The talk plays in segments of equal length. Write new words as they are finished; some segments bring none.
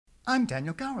I'm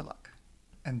Daniel Gowerluck,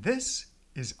 and this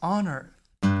is On Earth.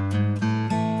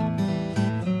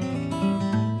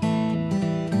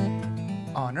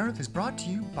 On Earth is brought to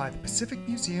you by the Pacific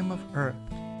Museum of Earth.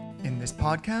 In this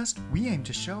podcast, we aim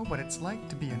to show what it's like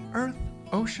to be an Earth,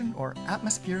 ocean, or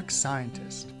atmospheric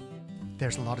scientist.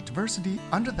 There's a lot of diversity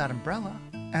under that umbrella,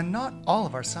 and not all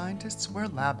of our scientists wear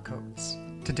lab coats.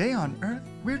 Today on Earth,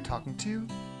 we're talking to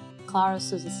Clara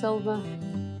Souza Silva.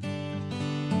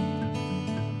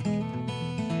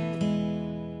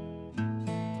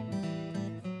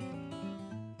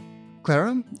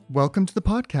 Clara, welcome to the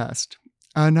podcast.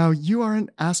 Now, you are an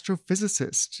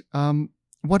astrophysicist.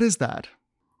 What is that?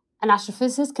 An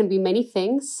astrophysicist can be many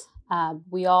things.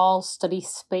 We all study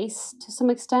space to some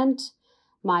extent.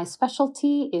 My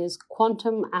specialty is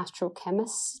quantum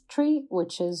astrochemistry,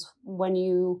 which is when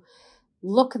you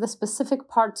look at the specific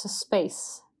parts of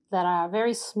space that are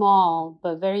very small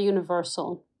but very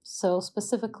universal. So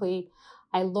specifically,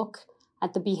 I look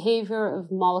at the behavior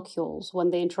of molecules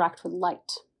when they interact with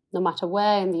light, no matter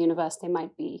where in the universe they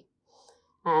might be.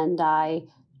 And I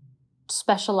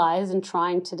specialize in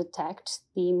trying to detect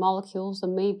the molecules that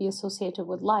may be associated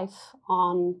with life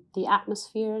on the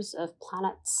atmospheres of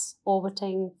planets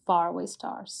orbiting faraway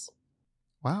stars.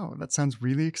 Wow, that sounds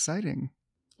really exciting.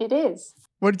 It is.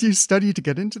 What did you study to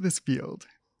get into this field?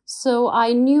 So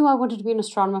I knew I wanted to be an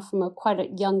astronomer from quite a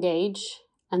young age.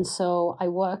 And so I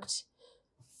worked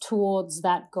towards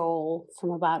that goal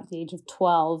from about the age of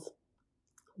 12.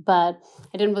 But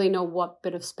I didn't really know what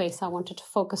bit of space I wanted to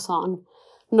focus on,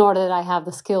 nor did I have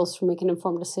the skills to make an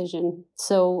informed decision.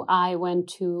 So I went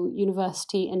to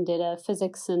university and did a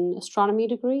physics and astronomy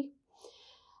degree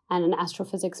and an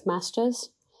astrophysics master's.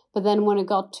 But then when it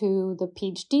got to the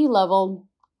PhD level,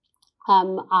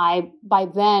 I by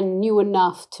then knew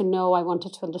enough to know I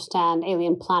wanted to understand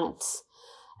alien planets.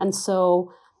 And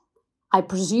so I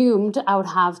presumed I would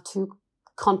have to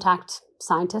contact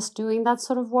scientists doing that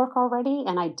sort of work already,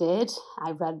 and I did.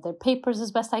 I read their papers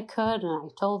as best I could, and I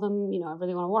told them, I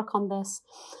really want to work on this.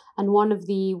 And one of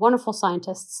the wonderful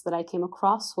scientists that I came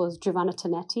across was Giovanna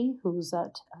Tonetti, who's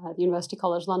at the University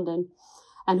College London,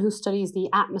 and who studies the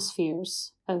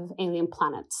atmospheres of alien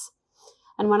planets.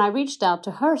 And when I reached out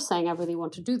to her saying I really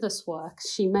want to do this work,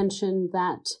 she mentioned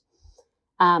that,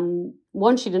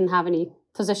 one, she didn't have any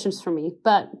positions for me,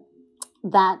 but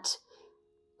that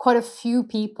quite a few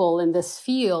people in this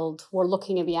field were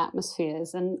looking at the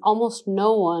atmospheres, and almost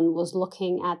no one was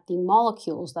looking at the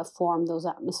molecules that form those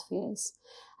atmospheres.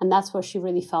 And that's where she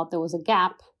really felt there was a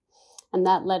gap. And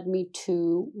that led me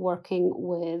to working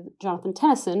with Jonathan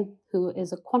Tennyson, who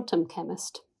is a quantum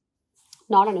chemist,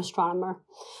 not an astronomer.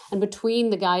 And between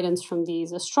the guidance from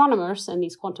these astronomers and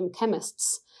these quantum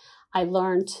chemists, I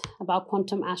learned about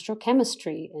quantum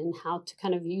astrochemistry and how to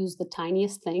kind of use the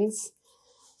tiniest things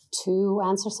to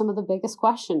answer some of the biggest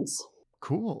questions.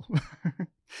 Cool.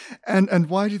 And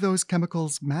why do those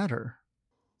chemicals matter?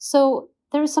 So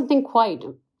there is something quite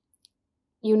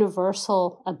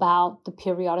universal about the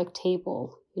periodic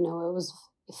table. It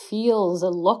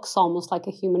looks almost like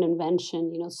a human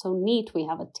invention, so neat. We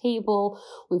have a table,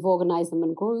 we've organized them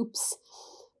in groups,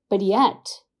 but yet,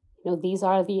 these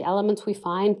are the elements we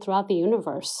find throughout the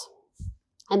universe.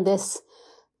 And this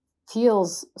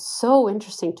feels so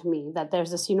interesting to me that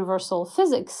there's this universal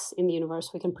physics in the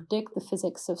universe. We can predict the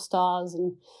physics of stars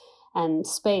and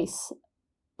space,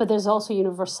 but there's also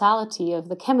universality of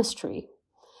the chemistry.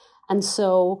 And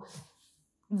so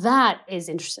that is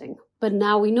interesting. But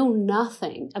now we know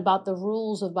nothing about the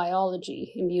rules of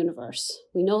biology in the universe.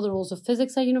 We know the rules of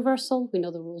physics are universal. We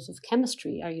know the rules of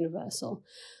chemistry are universal.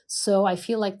 So I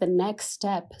feel like the next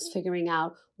step is figuring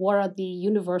out what are the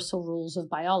universal rules of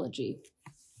biology.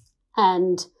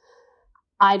 And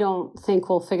I don't think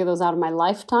we'll figure those out in my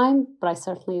lifetime, but I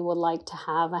certainly would like to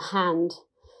have a hand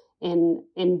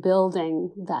in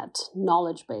building that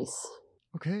knowledge base.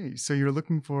 Okay, so you're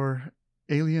looking for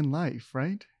alien life,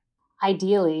 right?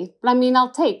 Ideally. But I'll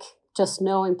take just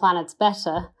knowing planets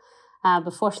better.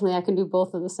 But fortunately, I can do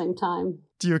both at the same time.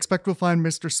 Do you expect we'll find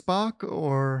Mr. Spock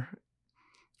or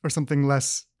something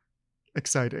less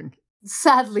exciting?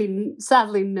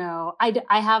 Sadly, no.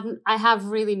 I have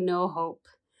really no hope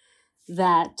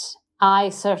that I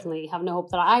certainly have no hope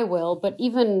that I will, but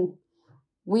even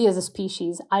we as a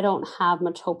species, I don't have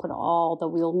much hope at all that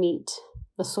we'll meet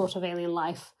the sort of alien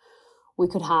life we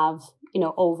could have,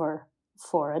 over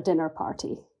for a dinner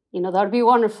party. That would be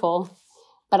wonderful,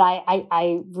 but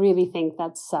I really think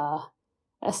that's a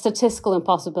statistical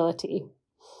impossibility.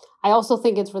 I also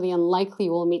think it's really unlikely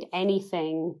we'll meet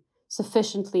anything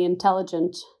sufficiently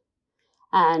intelligent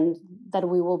and that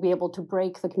we will be able to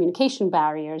break the communication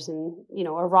barriers in,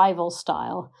 arrival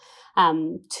style,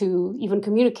 to even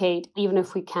communicate, even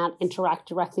if we can't interact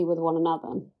directly with one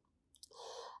another.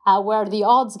 Where the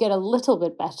odds get a little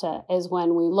bit better is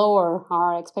when we lower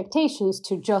our expectations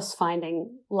to just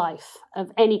finding life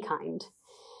of any kind.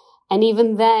 And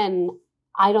even then,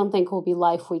 I don't think it will be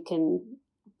life we can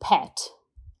pet,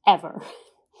 ever.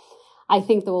 I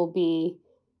think there will be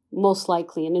most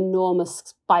likely an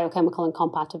enormous biochemical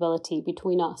incompatibility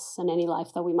between us and any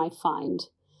life that we might find.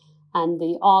 And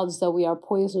the odds that we are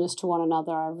poisonous to one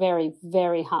another are very,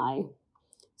 very high.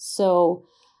 So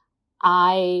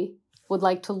I would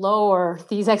like to lower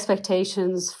these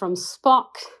expectations from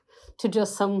Spock to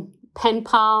just some pen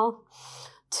pal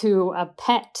to a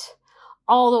pet,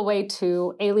 all the way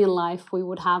to alien life we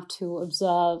would have to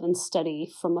observe and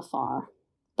study from afar.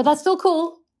 But that's still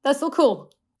cool. That's still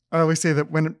cool. I always say that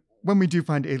when we do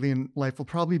find alien life, we'll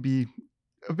probably be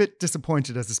a bit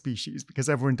disappointed as a species because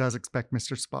everyone does expect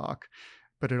Mr. Spock,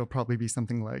 but it'll probably be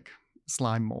something like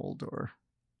slime mold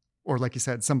or like you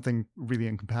said, something really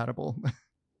incompatible.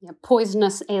 Yeah,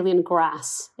 poisonous alien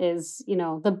grass is,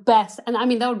 the best. And I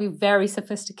mean, that would be very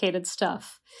sophisticated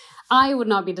stuff. I would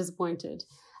not be disappointed.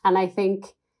 And I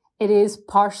think it is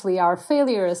partially our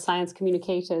failure as science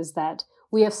communicators that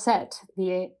we have set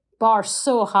the bar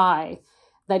so high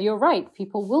that you're right,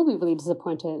 people will be really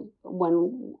disappointed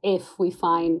if we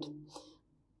find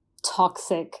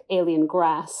toxic alien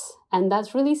grass. And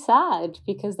that's really sad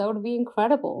because that would be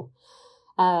incredible.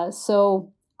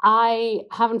 So I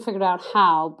haven't figured out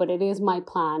how, but it is my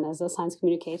plan as a science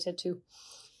communicator to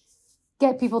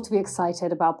get people to be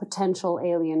excited about potential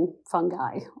alien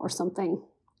fungi or something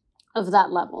of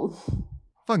that level.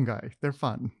 Fungi, they're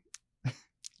fun.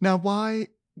 Now, why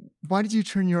did you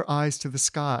turn your eyes to the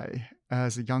sky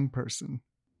as a young person?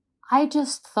 I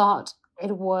just thought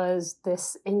it was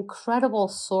this incredible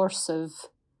source of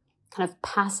kind of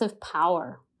passive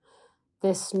power.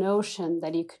 This notion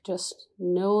that you could just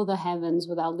know the heavens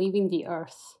without leaving the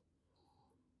earth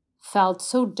felt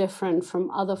so different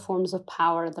from other forms of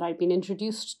power that I'd been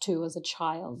introduced to as a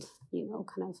child,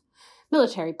 kind of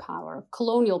military power,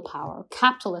 colonial power,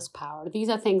 capitalist power. These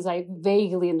are things I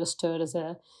vaguely understood as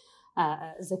a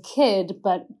kid,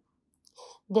 but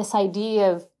this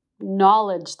idea of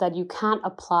knowledge that you can't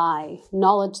apply,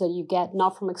 knowledge that you get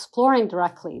not from exploring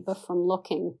directly, but from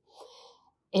looking,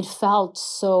 it felt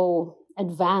so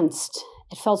advanced.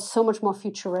 It felt so much more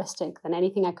futuristic than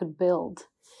anything I could build.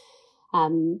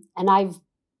 And I've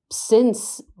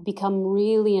since become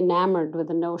really enamored with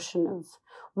the notion of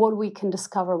what we can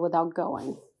discover without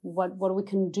going, what we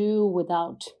can do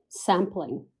without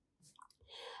sampling.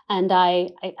 And I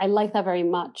like that very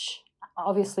much.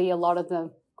 Obviously, a lot of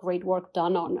the great work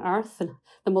done on Earth, and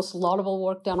the most laudable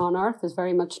work done on Earth, is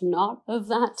very much not of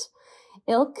that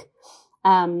ilk.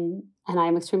 And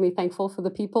I'm extremely thankful for the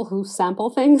people who sample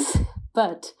things.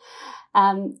 But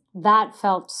that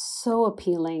felt so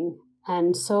appealing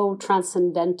and so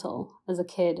transcendental as a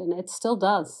kid, and it still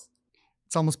does.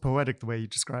 It's almost poetic the way you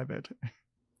describe it.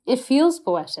 It feels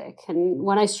poetic. And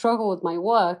when I struggle with my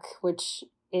work, which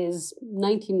is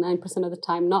 99% of the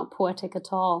time not poetic at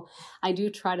all, I do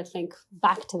try to think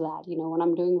back to that, when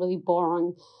I'm doing really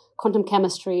boring quantum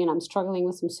chemistry and I'm struggling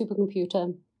with some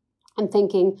supercomputer and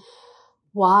thinking,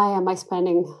 why am I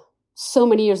spending so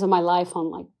many years of my life on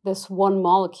like this one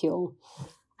molecule?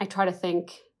 I try to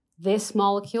think this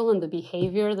molecule and the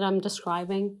behavior that I'm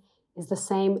describing is the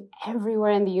same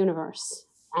everywhere in the universe.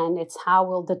 And it's how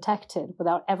we'll detect it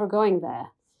without ever going there.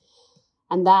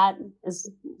 And that is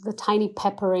the tiny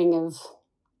peppering of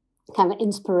kind of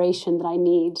inspiration that I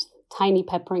need, tiny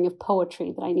peppering of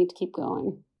poetry that I need to keep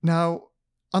going. Now,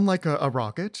 unlike a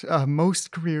rocket,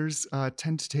 most careers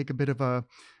tend to take a bit of a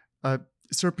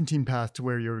serpentine path to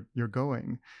where you're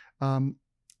going.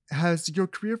 Has your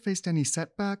career faced any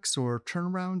setbacks or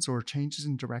turnarounds or changes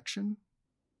in direction?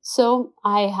 So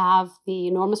I have the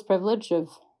enormous privilege of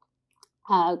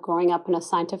growing up in a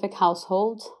scientific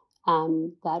household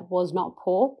that was not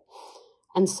poor.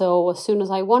 And so as soon as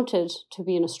I wanted to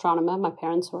be an astronomer, my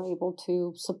parents were able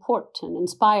to support and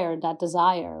inspire that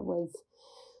desire with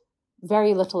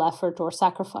very little effort or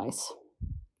sacrifice.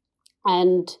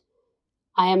 And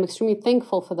I am extremely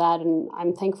thankful for that, and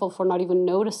I'm thankful for not even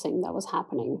noticing that was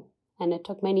happening. And it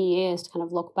took many years to kind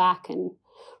of look back and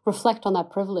reflect on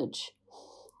that privilege.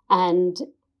 And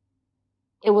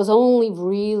it was only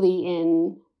really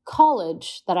in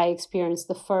college that I experienced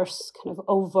the first kind of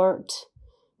overt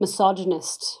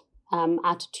misogynist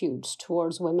attitudes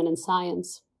towards women in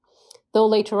science. Though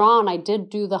later on, I did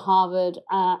do the Harvard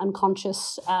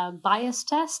unconscious bias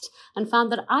test and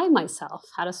found that I myself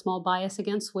had a small bias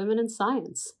against women in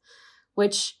science,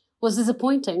 which was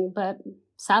disappointing, but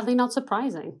sadly not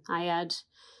surprising. I had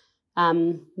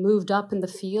moved up in the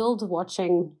field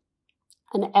watching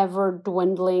an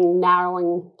ever-dwindling,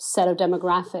 narrowing set of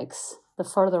demographics the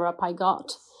further up I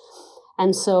got.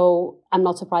 And so I'm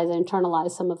not surprised I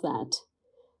internalized some of that.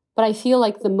 But I feel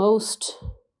like the most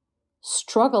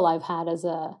struggle I've had as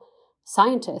a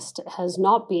scientist has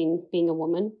not been being a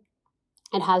woman.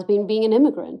 It has been being an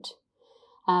immigrant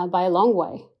by a long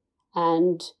way.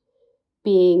 And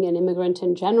being an immigrant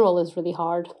in general is really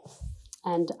hard.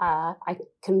 And I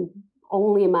can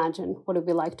only imagine what it would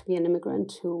be like to be an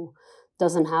immigrant who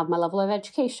doesn't have my level of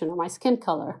education or my skin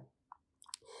color.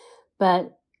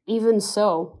 But even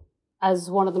so, as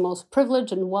one of the most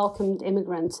privileged and welcomed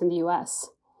immigrants in the US,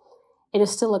 it is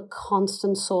still a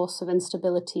constant source of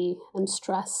instability and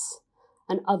stress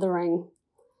and othering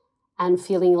and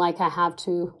feeling like I have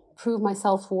to prove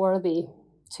myself worthy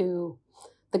to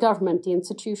the government, the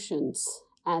institutions,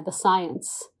 the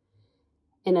science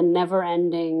in a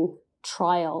never-ending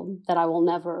trial that I will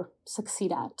never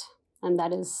succeed at. And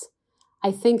that is,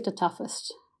 I think, the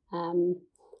toughest.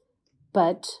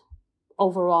 But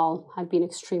overall, I've been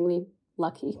extremely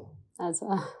lucky as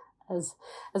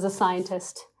a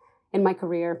scientist in my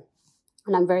career,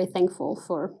 and I'm very thankful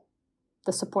for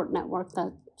the support network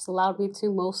that's allowed me to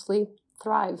mostly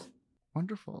thrive.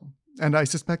 Wonderful. And I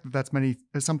suspect that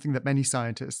that's something that many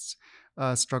scientists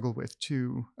struggle with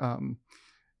too.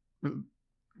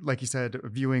 Like you said,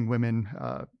 viewing women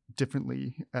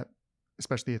differently,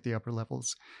 especially at the upper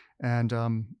levels. And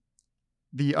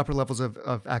the upper levels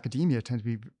of academia tend to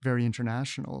be very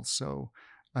international. So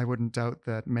I wouldn't doubt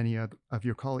that many of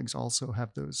your colleagues also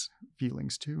have those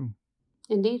feelings too.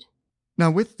 Indeed. Now,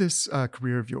 with this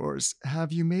career of yours,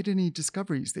 have you made any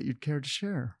discoveries that you'd care to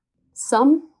share?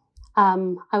 Some.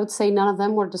 I would say none of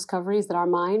them were discoveries that are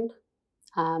mine.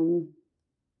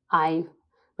 I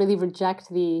really reject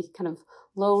the kind of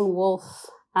lone wolf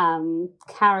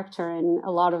character in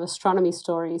a lot of astronomy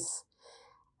stories.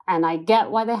 And I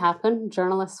get why they happen.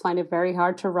 Journalists find it very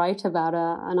hard to write about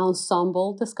an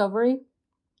ensemble discovery.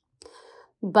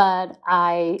 But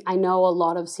I know a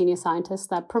lot of senior scientists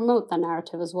that promote that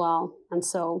narrative as well. And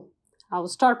so I will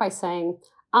start by saying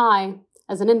I,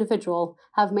 as an individual,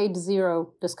 have made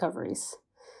 0 discoveries.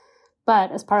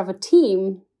 But as part of a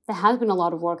team, there has been a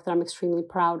lot of work that I'm extremely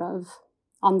proud of.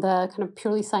 On the kind of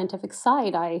purely scientific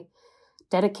side, I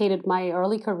dedicated my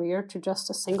early career to just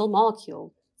a single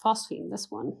molecule, phosphine, this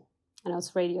one. I know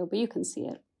it's radio, but you can see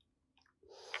it.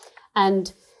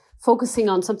 And focusing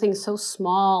on something so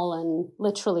small and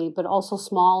literally, but also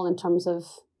small in terms of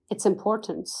its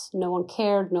importance. No one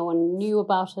cared, no one knew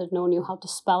about it, no one knew how to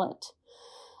spell it.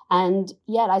 And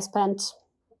yet I spent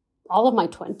all of my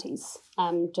 20s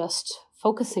just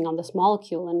focusing on this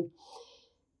molecule. And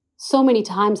so many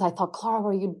times I thought, Clara, what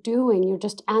are you doing? You're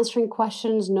just answering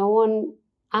questions no one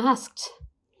asked.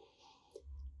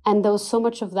 And there was so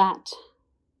much of that.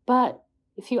 But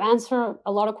if you answer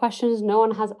a lot of questions no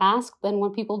one has asked, then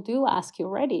when people do ask, you're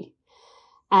ready.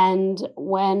 And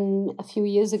when a few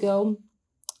years ago,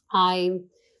 I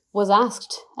was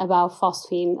asked about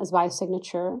phosphine as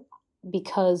biosignature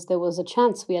because there was a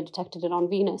chance we had detected it on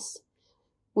Venus,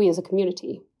 we as a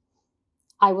community,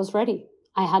 I was ready.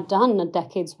 I had done a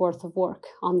decade's worth of work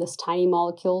on this tiny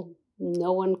molecule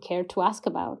no one cared to ask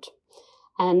about.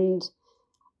 And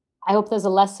I hope there's a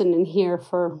lesson in here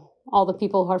for all the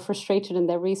people who are frustrated in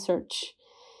their research.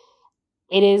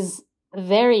 It is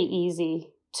very easy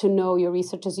to know your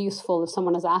research is useful if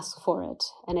someone has asked for it.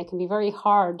 And it can be very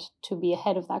hard to be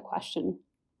ahead of that question.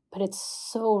 But it's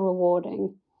so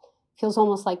rewarding. It feels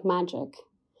almost like magic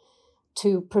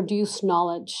to produce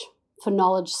knowledge for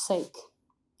knowledge's sake,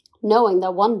 knowing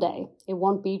that one day it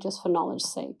won't be just for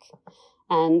knowledge's sake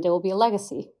and there will be a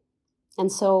legacy.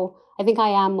 And so I think I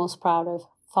am most proud of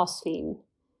phosphine.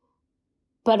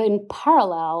 But in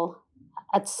parallel,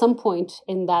 at some point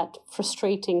in that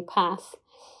frustrating path,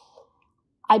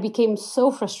 I became so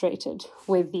frustrated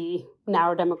with the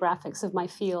narrow demographics of my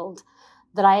field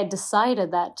that I had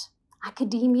decided that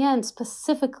academia, and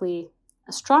specifically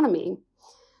astronomy,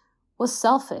 was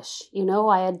selfish. You know,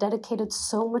 I had dedicated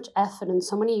so much effort and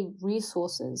so many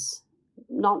resources,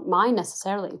 not mine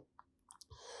necessarily,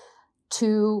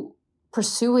 to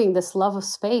pursuing this love of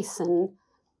space. And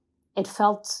it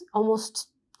felt almost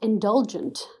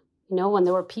indulgent, you know, when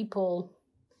there were people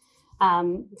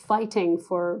fighting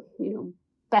for, you know,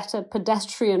 better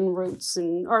pedestrian routes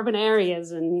in urban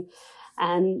areas and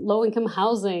low-income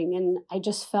housing. And I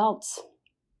just felt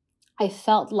I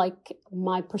felt like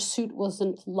my pursuit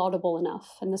wasn't laudable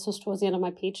enough. And this was towards the end of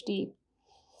my PhD.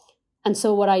 And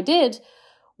so what I did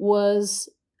was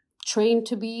train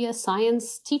to be a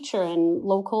science teacher in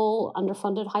local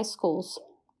underfunded high schools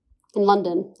in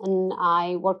London. And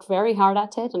I worked very hard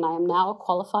at it. And I am now a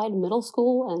qualified middle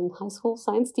school and high school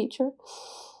science teacher.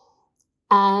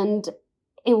 And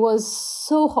it was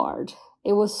so hard.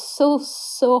 It was so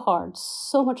hard,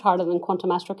 so much harder than quantum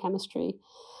astrochemistry,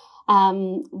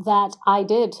 that I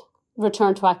did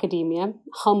return to academia,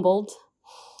 humbled,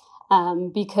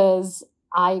 because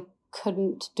I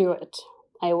couldn't do it.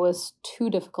 It was too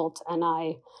difficult, and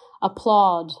I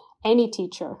applaud any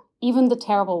teacher, even the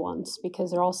terrible ones,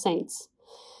 because they're all saints.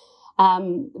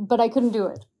 But I couldn't do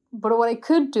it. But what I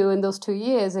could do in those 2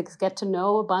 years is get to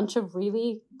know a bunch of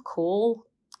really cool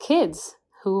kids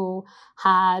who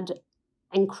had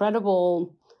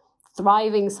incredible,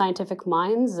 thriving scientific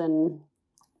minds and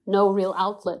no real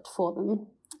outlet for them,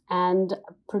 and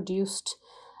produced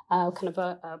kind of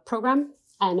a program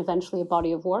and eventually a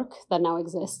body of work that now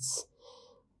exists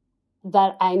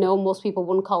that I know most people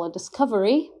wouldn't call a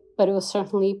discovery, but it was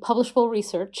certainly publishable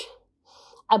research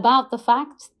about the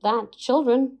fact that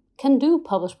children can do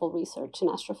publishable research in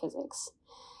astrophysics.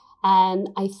 And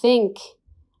I think,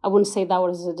 I wouldn't say that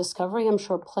was a discovery. I'm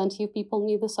sure plenty of people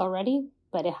knew this already,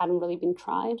 but it hadn't really been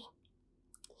tried.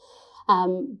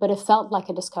 But it felt like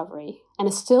a discovery, and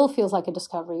it still feels like a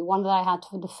discovery, one that I had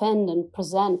to defend and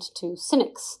present to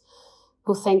cynics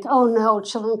who think, oh no,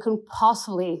 children couldn't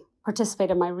possibly participate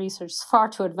in my research, it's far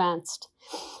too advanced.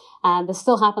 And this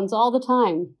still happens all the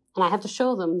time. And I have to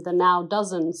show them the now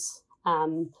dozens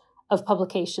of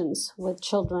publications with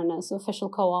children as official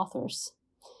co-authors.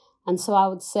 And so I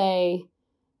would say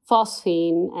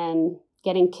phosphine and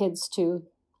getting kids to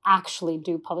actually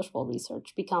do publishable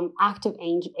research, become active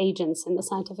agents in the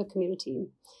scientific community.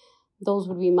 Those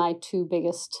would be my two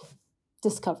biggest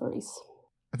discoveries.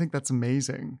 I think that's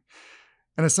amazing.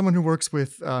 And as someone who works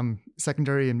with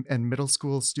secondary and middle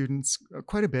school students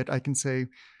quite a bit, I can say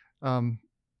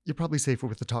you're probably safer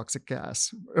with the toxic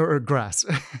gas or grass.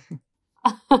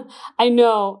 I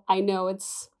know.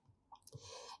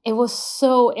 It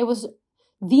was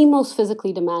the most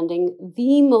physically demanding,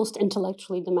 the most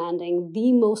intellectually demanding,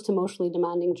 the most emotionally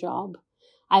demanding job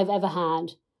I've ever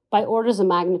had by orders of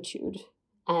magnitude.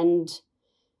 And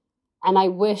I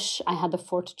wish I had the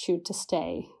fortitude to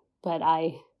stay, but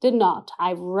I did not.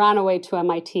 I ran away to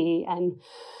MIT and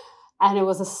it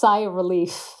was a sigh of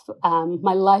relief.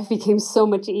 My life became so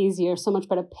much easier, so much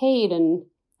better paid,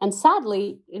 and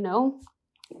sadly,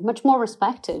 much more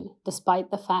respected, despite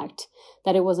the fact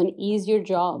that it was an easier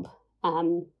job,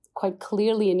 quite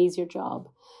clearly an easier job,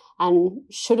 and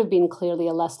should have been clearly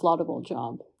a less laudable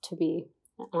job to be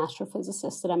an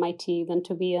astrophysicist at MIT than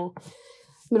to be a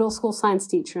middle school science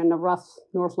teacher in a rough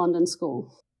North London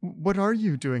school. What are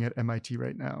you doing at MIT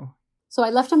right now? So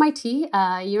I left MIT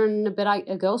a year and a bit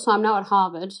ago, so I'm now at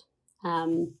Harvard,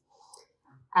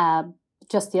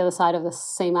 just the other side of the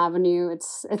same avenue. It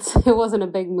wasn't a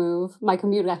big move. My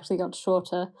commute actually got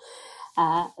shorter.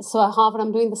 So at Harvard,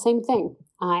 I'm doing the same thing.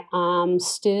 I am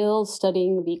still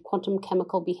studying the quantum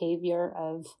chemical behavior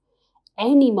of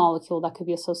any molecule that could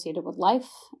be associated with life,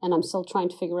 and I'm still trying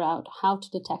to figure out how to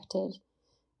detect it,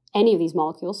 any of these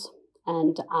molecules.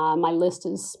 And my list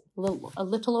is a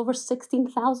little over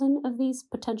 16,000 of these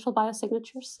potential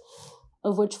biosignatures,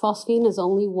 of which phosphine is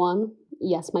only one.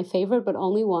 Yes, my favorite, but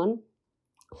only one.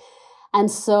 And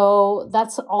so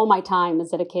that's all my time is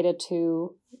dedicated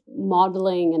to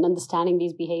modeling and understanding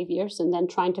these behaviors and then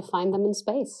trying to find them in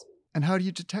space. And how do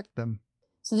you detect them?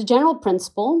 So the general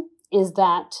principle is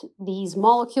that these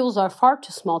molecules are far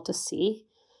too small to see.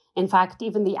 In fact,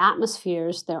 even the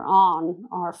atmospheres they're on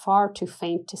are far too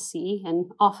faint to see.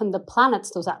 And often the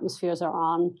planets those atmospheres are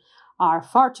on are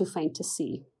far too faint to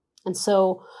see. And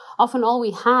so often all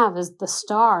we have is the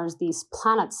stars these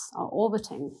planets are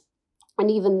orbiting. And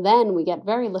even then we get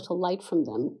very little light from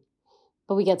them,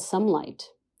 but we get some light.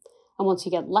 And once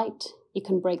you get light, you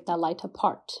can break that light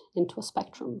apart into a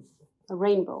spectrum, a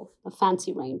rainbow, a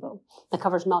fancy rainbow that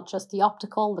covers not just the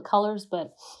optical, the colors,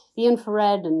 but the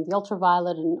infrared and the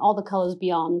ultraviolet and all the colors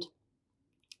beyond.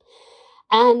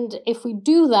 And if we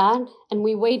do that and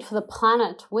we wait for the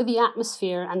planet with the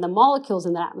atmosphere and the molecules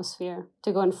in the atmosphere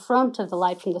to go in front of the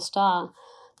light from the star,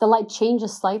 the light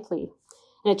changes slightly.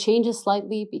 And it changes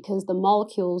slightly because the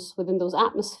molecules within those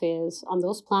atmospheres on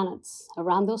those planets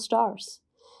around those stars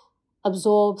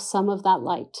absorb some of that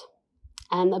light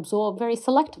and absorb very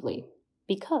selectively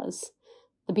because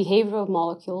the behavior of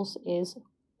molecules is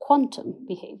quantum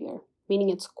behavior, meaning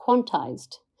it's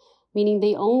quantized, meaning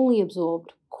they only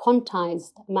absorbed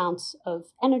quantized amounts of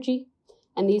energy,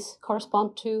 and these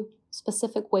correspond to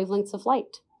specific wavelengths of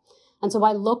light. And so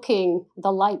by looking at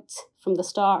the light from the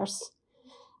stars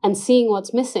and seeing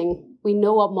what's missing, we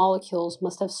know what molecules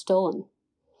must have stolen.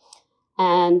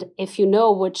 And if you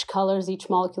know which colors each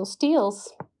molecule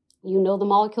steals, you know the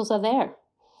molecules are there.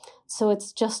 So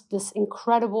it's just this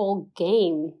incredible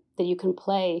game that you can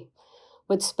play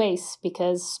with space,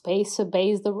 because space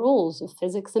obeys the rules of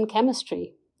physics and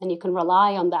chemistry. And you can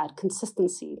rely on that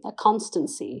consistency, that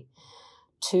constancy,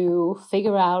 to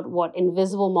figure out what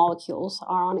invisible molecules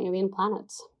are on alien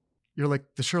planets. You're like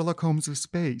the Sherlock Holmes of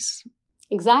space.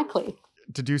 Exactly.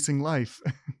 Deducing life.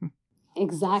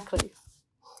 Exactly.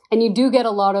 And you do get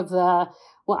a lot of the,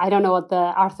 well, I don't know what the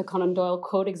Arthur Conan Doyle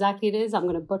quote exactly it is. I'm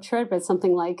going to butcher it, but it's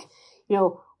something like,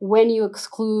 when you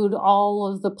exclude all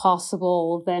of the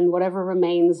possible, then whatever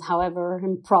remains, however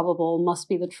improbable, must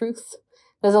be the truth.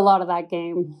 There's a lot of that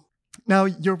game. Now,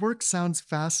 your work sounds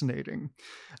fascinating.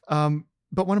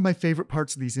 But one of my favorite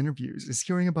parts of these interviews is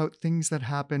hearing about things that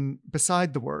happen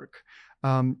beside the work.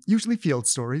 Usually field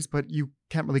stories, but you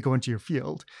can't really go into your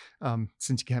field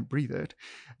since you can't breathe it.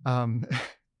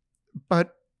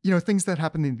 But things that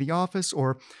happen in the office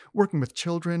or working with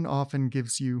children often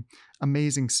gives you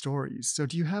amazing stories. So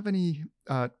do you have any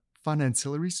fun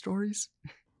ancillary stories?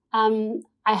 I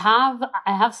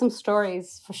have some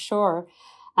stories for sure.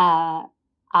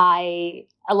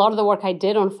 A lot of the work I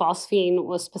did on phosphine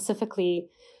was specifically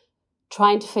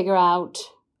trying to figure out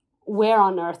where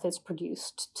on Earth it's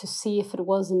produced, to see if it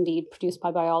was indeed produced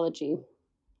by biology.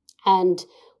 And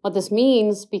what this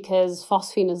means, because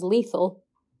phosphine is lethal,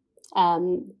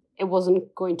 it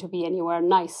wasn't going to be anywhere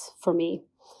nice for me.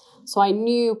 So I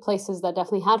knew places that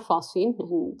definitely had phosphine,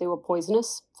 and they were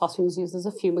poisonous. Phosphine is used as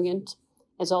a fumigant.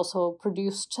 It's also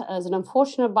produced as an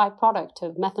unfortunate byproduct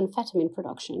of methamphetamine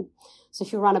production. So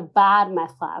if you run a bad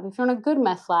meth lab, if you're in a good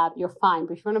meth lab, you're fine.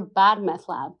 But if you're in a bad meth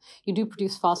lab, you do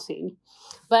produce phosphine.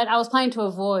 But I was planning to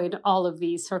avoid all of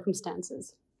these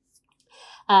circumstances.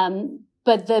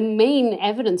 But the main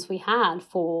evidence we had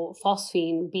for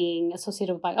phosphine being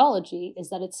associated with biology is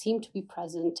that it seemed to be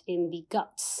present in the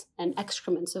guts and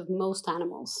excrements of most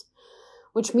animals,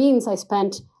 which means I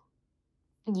spent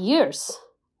years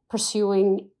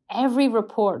pursuing every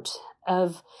report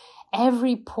of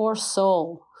every poor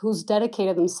soul who's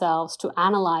dedicated themselves to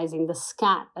analyzing the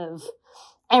scat of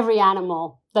every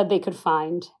animal that they could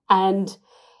find. And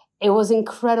it was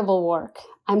incredible work.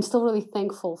 I'm still really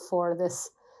thankful for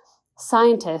this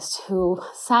scientist who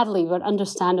sadly but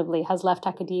understandably has left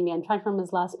academia. I'm trying to remember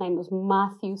his last name. It was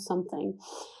Matthew something.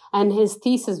 And his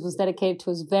thesis was dedicated to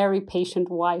his very patient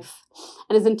wife.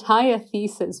 And his entire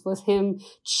thesis was him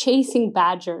chasing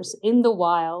badgers in the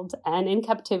wild and in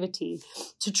captivity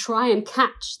to try and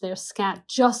catch their scat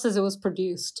just as it was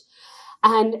produced.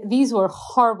 And these were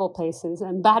horrible places,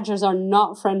 and badgers are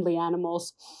not friendly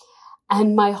animals.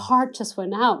 And my heart just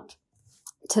went out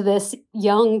to this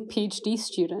young PhD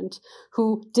student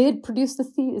who did produce the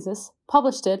thesis,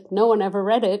 published it. No one ever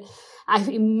read it. I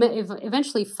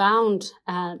eventually found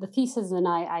the thesis, and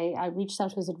I reached out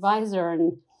to his advisor,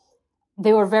 and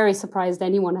they were very surprised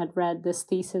anyone had read this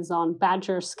thesis on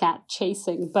badger scat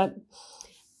chasing. But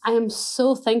I am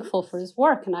so thankful for his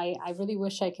work, and I really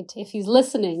wish I could, if he's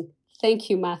listening, thank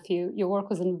you, Matthew. Your work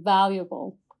was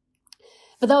invaluable.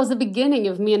 But that was the beginning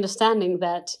of me understanding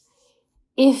that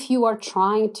if you are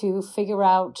trying to figure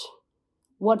out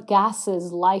what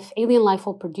gases alien life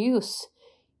will produce,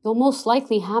 you'll most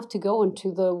likely have to go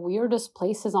into the weirdest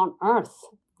places on Earth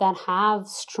that have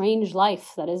strange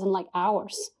life that isn't like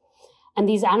ours. And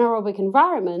these anaerobic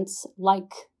environments,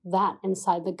 like that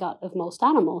inside the gut of most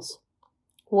animals,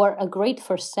 were a great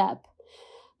first step.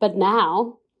 But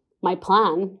now my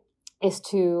plan is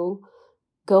to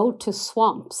go to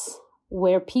swamps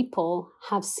where people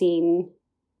have seen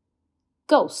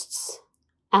ghosts,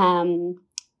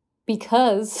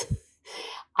 because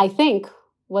I think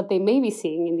what they may be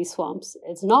seeing in these swamps,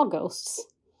 it's not ghosts,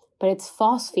 but it's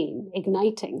phosphine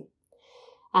igniting.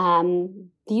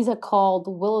 These are called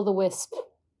will-o'-the-wisp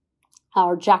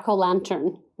or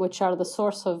jack-o'-lantern, which are the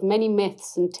source of many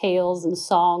myths and tales and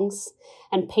songs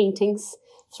and paintings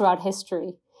throughout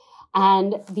history.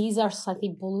 And these are slightly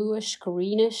bluish,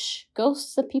 greenish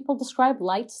ghosts that people describe,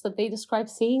 lights that they describe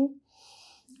seeing.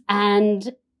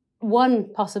 And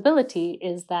one possibility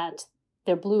is that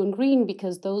they're blue and green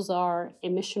because those are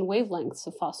emission wavelengths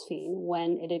of phosphine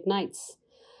when it ignites.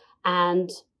 And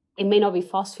it may not be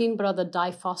phosphine, but other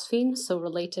diphosphine, so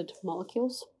related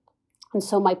molecules. And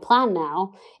so my plan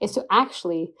now is to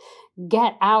actually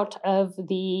get out of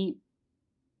the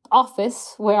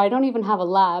office where I don't even have a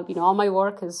lab. All my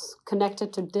work is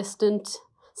connected to distant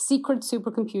secret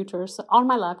supercomputers on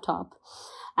my laptop.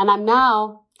 And I'm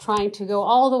now trying to go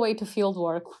all the way to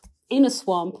fieldwork in a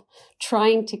swamp,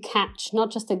 trying to catch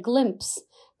not just a glimpse,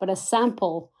 but a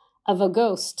sample of a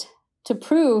ghost to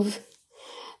prove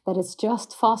that it's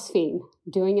just phosphine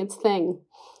doing its thing.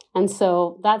 And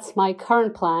so that's my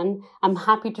current plan. I'm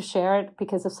happy to share it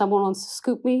because if someone wants to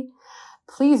scoop me,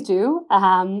 please do.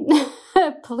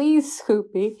 Please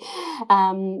scoop me.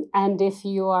 And if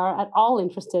you are at all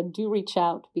interested, do reach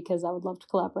out because I would love to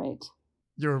collaborate.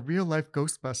 You're a real life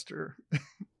Ghostbuster.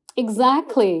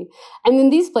 Exactly. And in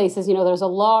these places, there's a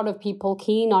lot of people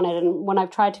keen on it. And when I've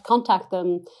tried to contact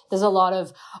them, there's a lot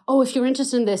of, oh, if you're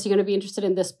interested in this, you're going to be interested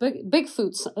in this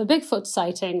Bigfoot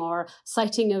sighting or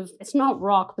sighting of, it's not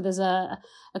rock, but there's a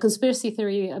conspiracy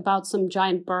theory about some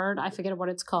giant bird. I forget what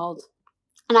it's called.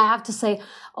 And I have to say,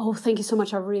 oh, thank you so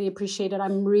much. I really appreciate it.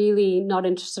 I'm really not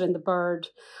interested in the bird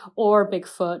or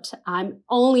Bigfoot. I'm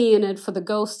only in it for the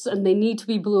ghosts and they need to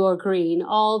be blue or green.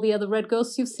 All the other red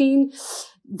ghosts you've seen,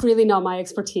 really not my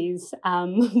expertise.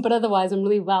 But otherwise, I'm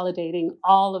really validating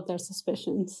all of their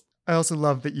suspicions. I also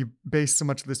love that you base so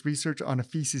much of this research on a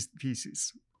thesis.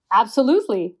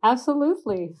 Absolutely.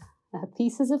 Absolutely. A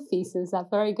thesis of thesis. That's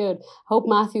very good. Hope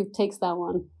Matthew takes that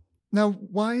one. Now,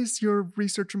 why is your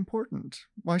research important?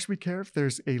 Why should we care if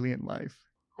there's alien life?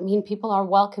 I mean, people are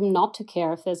welcome not to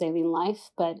care if there's alien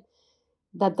life, but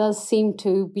that does seem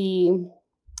to be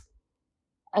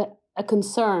a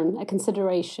concern, a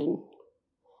consideration,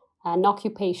 an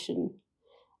occupation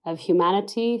of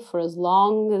humanity for as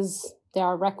long as there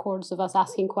are records of us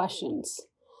asking questions.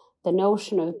 The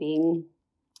notion of being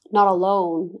not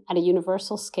alone at a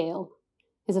universal scale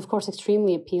is, of course,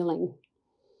 extremely appealing.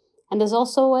 And there's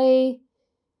also a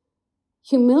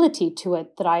humility to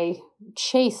it that I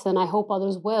chase and I hope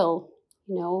others will.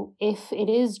 If it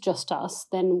is just us,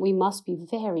 then we must be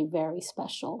very, very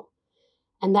special.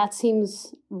 And that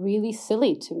seems really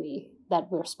silly to me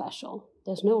that we're special.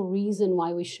 There's no reason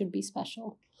why we should be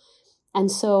special.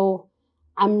 And so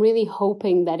I'm really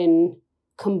hoping that in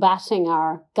combating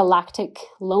our galactic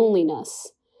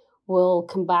loneliness, we'll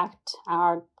combat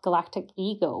our galactic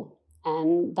ego.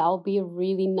 And that'll be a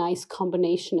really nice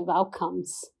combination of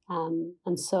outcomes.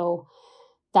 And so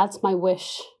that's my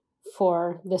wish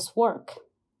for this work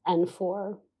and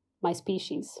for my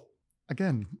species.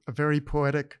 Again, a very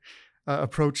poetic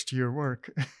approach to your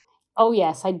work. Oh,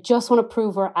 yes. I just want to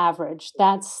prove we're average.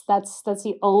 That's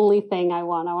the only thing I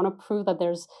want. I want to prove that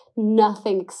there's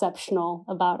nothing exceptional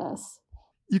about us.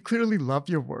 You clearly love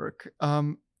your work.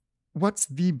 What's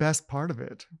the best part of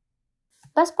it?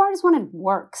 Best part is when it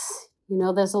works.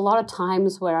 There's a lot of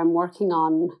times where I'm working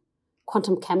on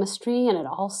quantum chemistry and it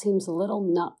all seems a little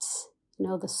nuts.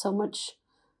 There's so much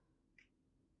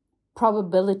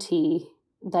probability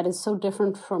that is so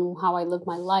different from how I live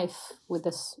my life with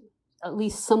this at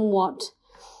least somewhat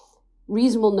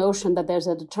reasonable notion that there's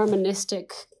a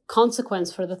deterministic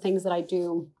consequence for the things that I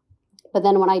do. But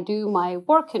then when I do my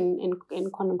work in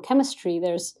quantum chemistry,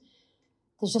 there's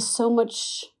just so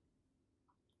much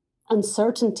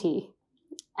uncertainty.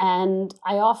 And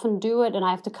I often do it and I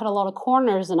have to cut a lot of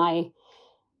corners and I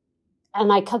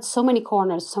cut so many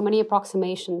corners, so many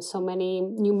approximations, so many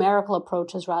numerical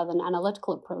approaches rather than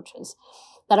analytical approaches,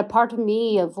 that a part of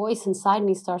me, a voice inside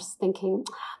me starts thinking,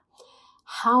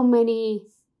 how many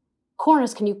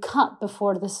corners can you cut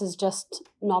before this is just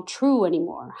not true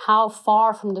anymore? How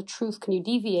far from the truth can you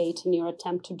deviate in your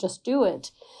attempt to just do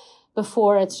it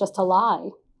before it's just a lie?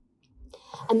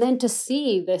 And then to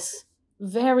see this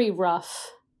very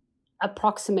rough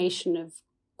approximation of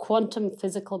quantum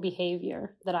physical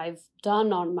behavior that I've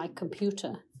done on my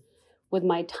computer with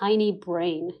my tiny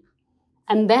brain,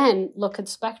 and then look at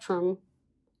spectrum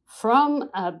from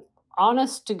a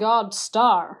honest-to-God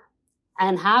star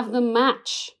and have them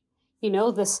match,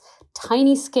 this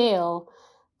tiny scale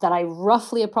that I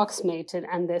roughly approximated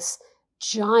and this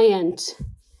giant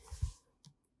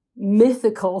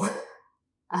mythical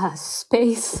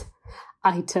space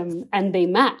item, and they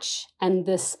match, and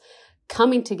this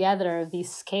coming together of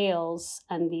these scales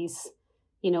and these,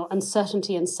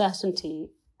 uncertainty and certainty,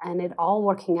 and it all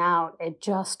working out, it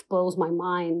just blows my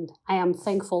mind. I am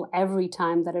thankful every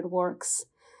time that it works.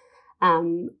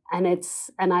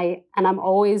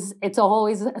 It's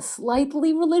always a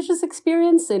slightly religious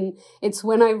experience. And it's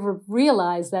when I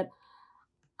realized that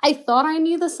I thought I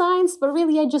knew the science, but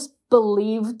really I just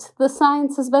believed the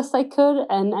science as best I could,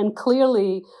 and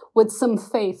clearly with some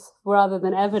faith rather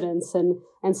than evidence, and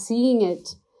seeing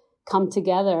it come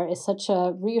together is such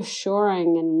a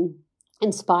reassuring and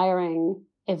inspiring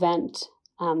event.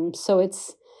 So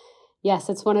it's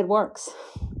when it works.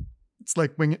 It's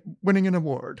like winning an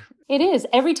award. It is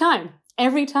every time.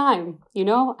 every time.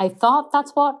 I thought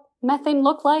that's what methane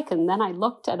looked like, and then I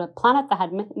looked at a planet that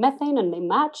had methane and they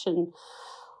match, and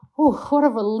what a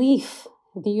relief.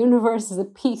 The universe is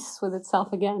at peace with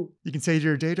itself again. You can say to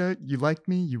your data, you like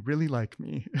me, you really like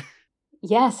me.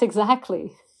 Yes,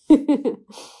 exactly.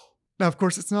 Now, of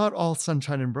course, it's not all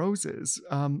sunshine and roses.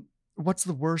 What's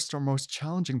the worst or most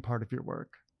challenging part of your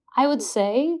work? I would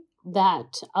say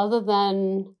that other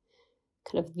than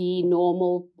kind of the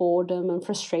normal boredom and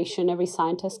frustration every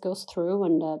scientist goes through,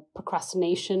 and the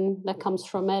procrastination that comes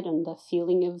from it, and the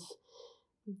feeling of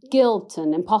guilt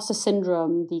and imposter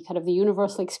syndrome, the kind of the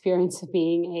universal experience of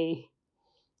being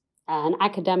an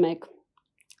academic,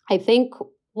 I think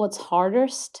what's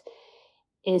hardest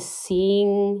is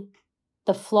seeing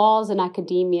the flaws in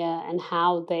academia and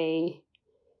how they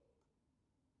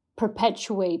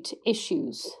perpetuate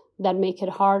issues that make it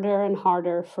harder and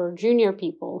harder for junior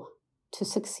people to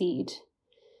succeed.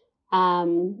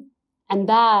 And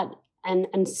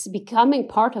becoming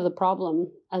part of the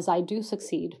problem as I do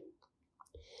succeed,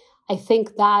 I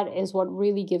think that is what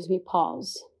really gives me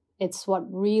pause. It's what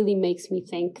really makes me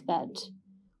think that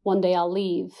one day I'll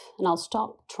leave and I'll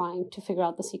stop trying to figure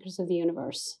out the secrets of the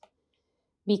universe.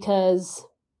 Because,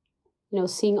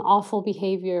 seeing awful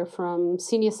behavior from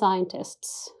senior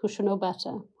scientists who should know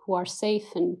better, who are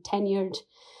safe and tenured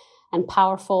and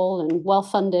powerful and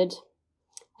well-funded,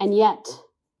 and yet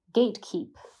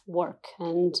gatekeep work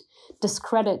and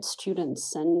discredit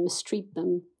students and mistreat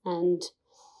them and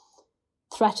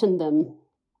threaten them,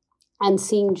 and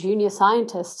seeing junior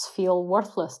scientists feel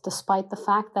worthless despite the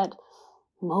fact that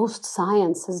most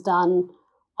science is done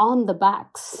on the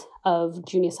backs of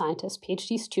junior scientists,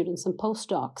 PhD students, and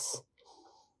postdocs,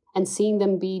 and seeing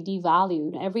them be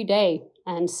devalued every day,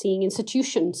 and seeing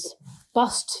institutions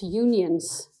bust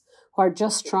unions who are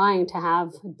just trying to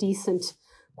have a decent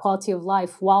quality of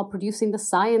life while producing the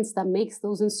science that makes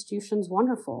those institutions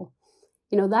wonderful.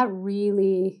 That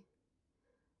really,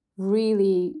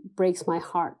 really breaks my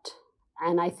heart.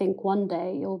 And I think one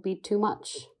day it will be too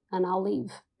much and I'll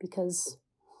leave because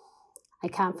I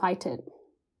can't fight it.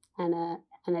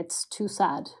 And it's too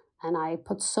sad. And I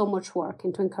put so much work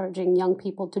into encouraging young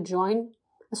people to join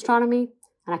astronomy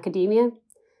and academia.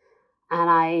 And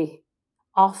I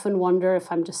often wonder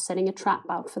if I'm just setting a trap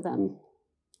out for them.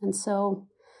 And so,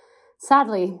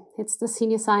 sadly, it's the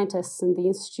senior scientists and the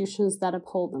institutions that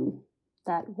uphold them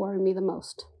that worry me the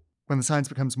most. When the science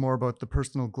becomes more about the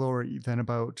personal glory than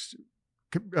about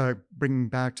bringing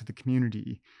back to the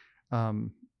community,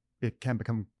 it can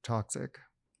become toxic.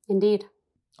 Indeed.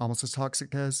 Almost as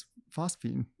toxic as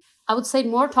phosphine. I would say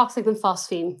more toxic than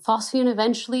phosphine. Phosphine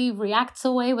eventually reacts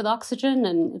away with oxygen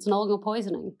and it's no longer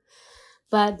poisoning.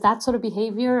 But that sort of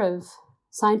behavior of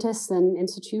scientists and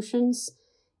institutions,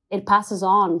 it passes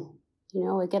on.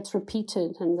 It gets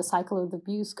repeated and the cycle of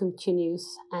abuse continues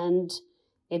and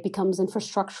it becomes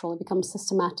infrastructural, it becomes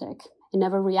systematic. It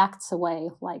never reacts away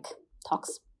like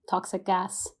toxic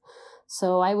gas.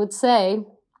 So I would say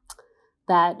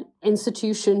that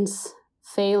institutions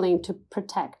failing to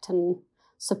protect and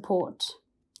support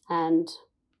and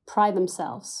pride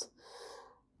themselves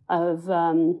of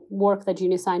work that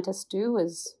junior scientists do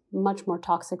is much more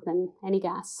toxic than any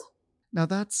gas. Now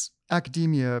that's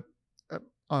academia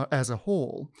as a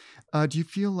whole. Do you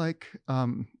feel like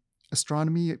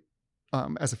astronomy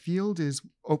as a field is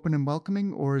open and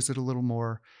welcoming, or is it a little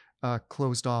more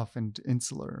closed off and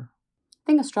insular?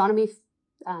 I think astronomy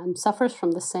suffers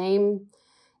from the same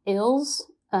ills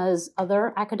as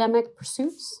other academic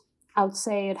pursuits. I would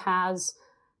say it has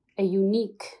a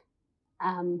unique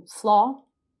flaw,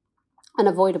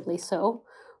 unavoidably so,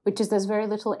 which is there's very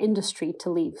little industry to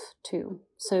leave to.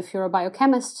 So if you're a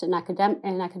biochemist in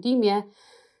academia,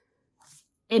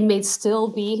 it may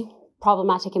still be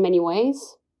problematic in many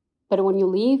ways, but when you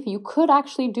leave, you could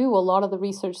actually do a lot of the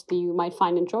research that you might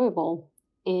find enjoyable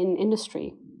in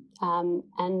industry.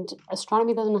 And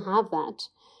astronomy doesn't have that.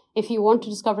 If you want to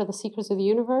discover the secrets of the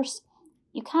universe,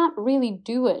 you can't really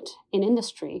do it in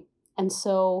industry. And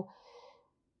so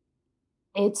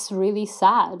it's really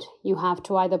sad. You have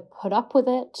to either put up with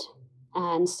it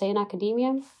and stay in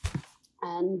academia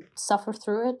and suffer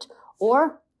through it,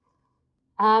 or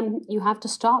you have to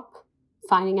stop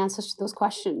finding answers to those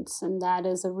questions. And that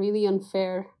is a really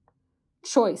unfair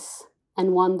choice,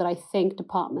 and one that I think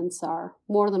departments are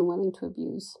more than willing to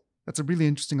abuse. That's a really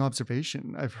interesting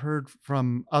observation. I've heard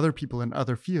from other people in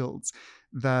other fields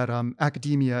that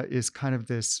academia is kind of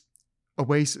this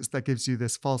oasis that gives you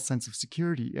this false sense of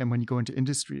security. And when you go into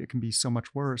industry, it can be so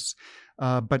much worse.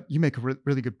 But you make a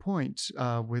really good point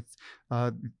with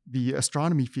the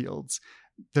astronomy fields.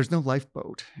 There's no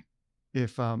lifeboat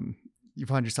if you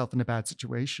find yourself in a bad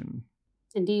situation.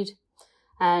 Indeed.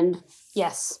 And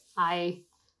yes,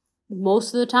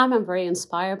 most of the time I'm very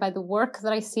inspired by the work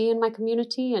that I see in my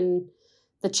community and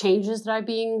the changes that are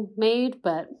being made.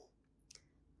 But,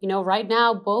 right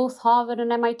now, both Harvard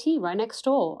and MIT, right next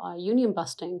door, are union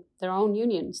busting their own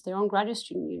unions, their own graduate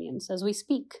student unions as we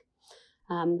speak.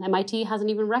 MIT hasn't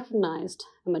even recognized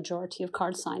a majority of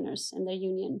card signers in their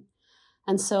union.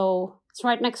 And so it's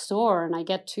right next door, and I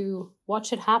get to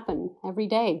watch it happen every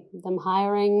day. Them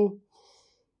hiring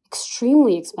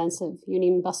extremely expensive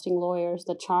union busting lawyers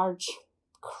that charge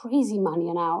crazy money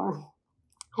an hour.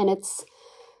 And it's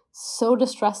so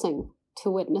distressing to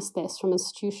witness this from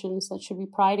institutions that should be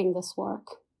priding this work.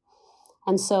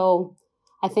 And so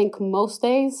I think most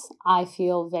days I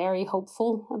feel very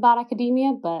hopeful about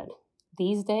academia, but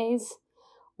these days,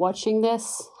 watching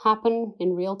this happen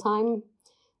in real time,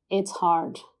 it's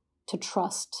hard to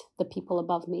trust the people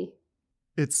above me.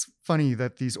 It's funny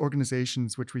that these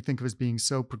organizations, which we think of as being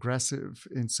so progressive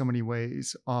in so many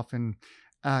ways, often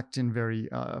act in very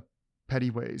petty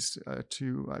ways.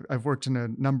 I've worked in a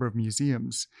number of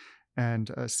museums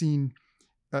and seen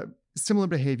similar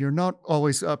behavior, not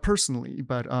always personally,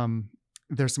 but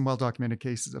there's some well-documented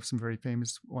cases of some very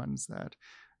famous ones that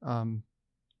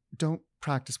don't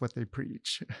practice what they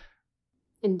preach.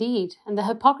 Indeed. And the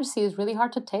hypocrisy is really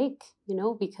hard to take,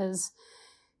 because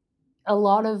a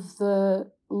lot of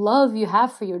the love you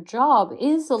have for your job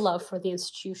is a love for the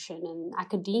institution and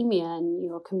academia and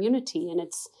your community. And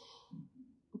it's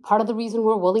part of the reason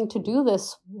we're willing to do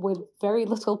this with very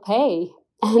little pay.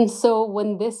 And so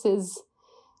when this is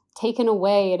taken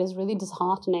away, it is really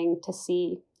disheartening to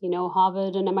see,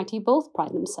 Harvard and MIT both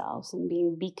pride themselves in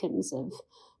being beacons of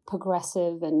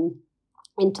progressive and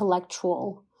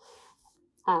intellectual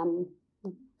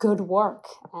good work.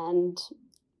 And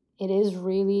it is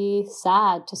really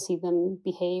sad to see them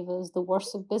behave as the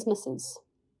worst of businesses.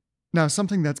 Now,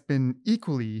 something that's been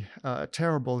equally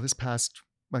terrible this past,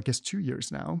 2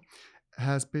 years now,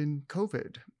 has been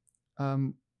COVID.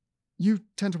 You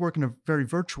tend to work in a very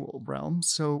virtual realm,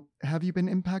 so have you been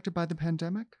impacted by the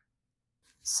pandemic?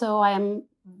 So I am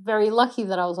very lucky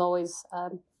that I was always a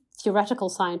theoretical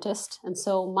scientist, and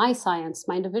so my science,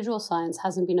 my individual science,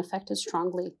 hasn't been affected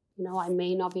strongly. I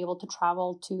may not be able to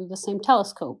travel to the same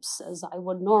telescopes as I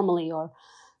would normally, or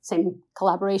same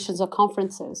collaborations or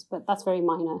conferences, but that's very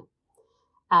minor.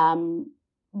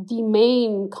 The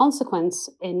main consequence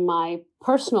in my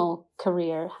personal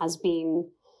career has been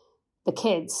the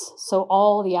kids. So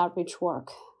all the outreach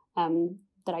work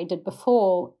that I did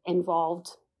before involved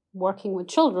working with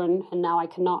children, and now I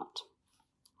cannot.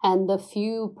 And the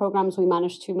few programs we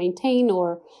managed to maintain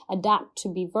or adapt to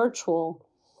be virtual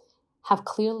have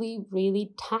clearly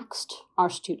really taxed our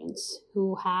students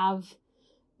who have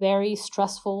very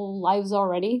stressful lives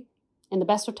already in the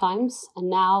best of times. And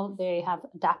now they have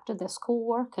adapted their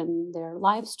schoolwork and their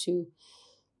lives to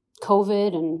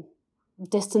COVID and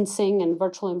distancing and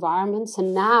virtual environments,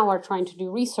 and now are trying to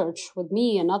do research with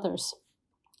me and others,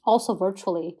 also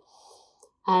virtually.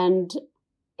 And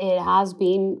it has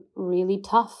been really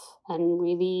tough and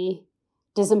really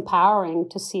disempowering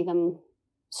to see them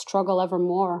struggle ever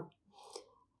more.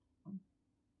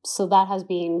 So that has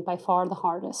been by far the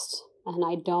hardest. And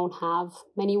I don't have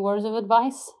many words of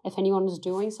advice. If anyone is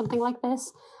doing something like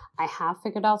this, I have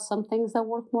figured out some things that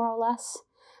work more or less,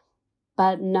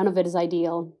 but none of it is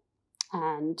ideal.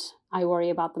 And I worry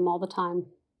about them all the time.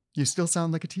 You still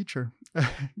sound like a teacher,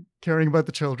 caring about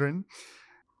the children.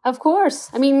 Of course.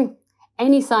 I mean,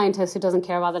 any scientist who doesn't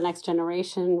care about the next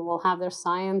generation will have their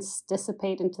science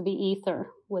dissipate into the ether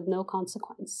with no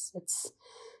consequence.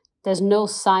 There's no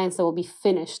science that will be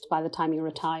finished by the time you're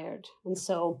retired. And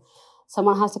so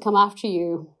someone has to come after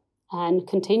you and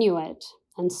continue it.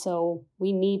 And so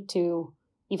we need to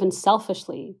even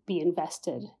selfishly be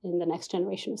invested in the next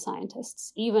generation of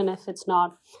scientists, even if it's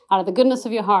not out of the goodness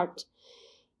of your heart.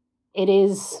 It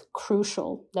is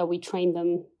crucial that we train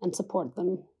them and support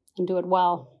them and do it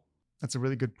well. That's a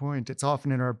really good point. It's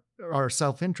often in our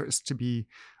self-interest to be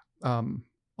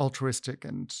altruistic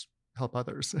and help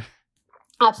others.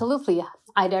 Absolutely.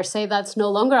 I dare say that's no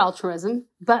longer altruism,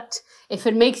 but if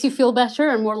it makes you feel better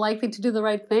and more likely to do the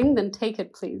right thing, then take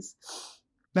it, please.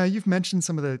 Now, you've mentioned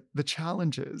some of the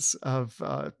challenges of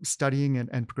studying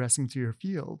and progressing through your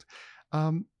field.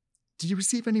 Did you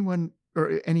receive anyone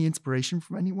or any inspiration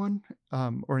from anyone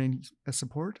or any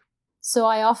support? So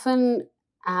I often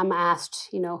am asked,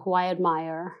 who I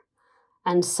admire.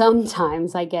 And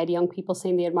sometimes I get young people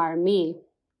saying they admire me.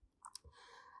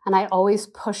 And I always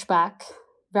push back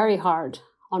very hard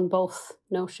on both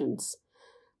notions.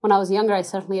 When I was younger, I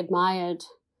certainly admired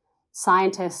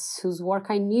scientists whose work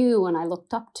I knew and I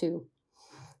looked up to.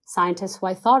 scientists who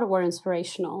I thought were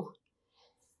inspirational.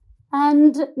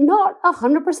 And not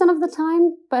 100% of the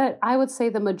time, but I would say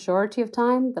the majority of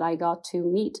time that I got to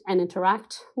meet and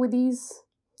interact with these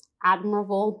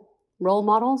admirable role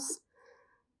models,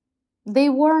 they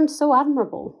weren't so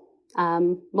admirable.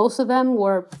 Most of them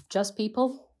were just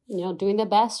people, doing their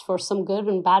best for some good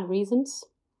and bad reasons.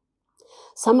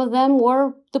 Some of them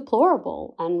were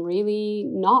deplorable and really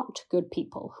not good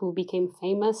people who became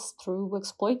famous through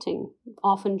exploiting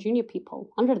often junior people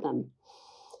under them.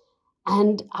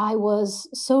 And I was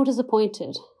so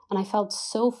disappointed, and I felt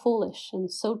so foolish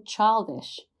and so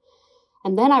childish.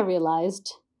 And then I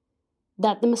realized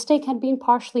that the mistake had been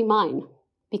partially mine,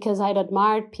 because I'd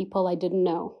admired people I didn't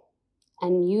know.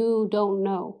 And you don't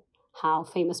know how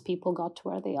famous people got to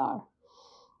where they are.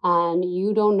 And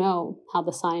you don't know how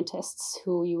the scientists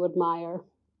who you admire,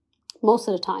 most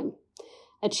of the time,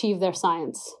 achieve their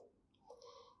science.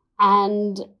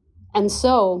 And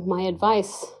so my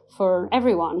advice for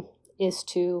everyone is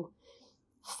to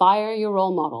fire your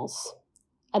role models.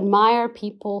 Admire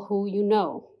people who you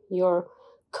know, your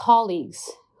colleagues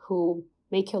who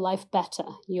make your life better,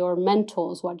 your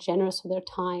mentors who are generous with their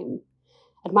time.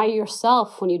 Admire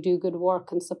yourself when you do good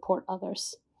work and support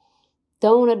others.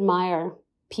 Don't admire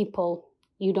people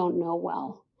you don't know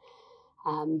well.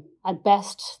 At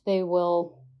best, they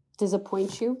will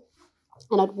disappoint you.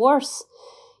 And at worst,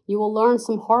 you will learn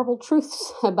some horrible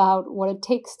truths about what it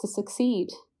takes to succeed.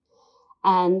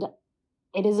 And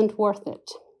it isn't worth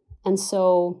it. And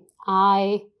so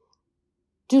I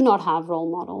do not have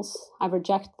role models. I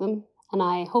reject them. And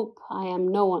I hope I am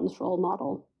no one's role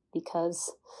model,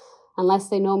 because unless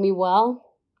they know me well,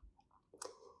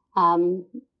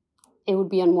 it would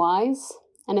be unwise.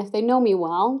 And if they know me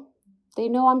well, they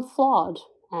know I'm flawed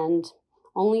and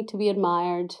only to be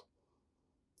admired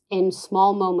in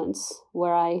small moments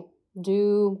where I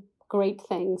do great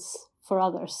things for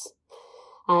others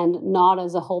and not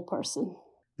as a whole person.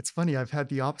 It's funny, I've had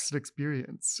the opposite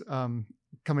experience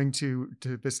coming to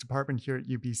this department here at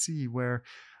UBC, where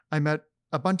I met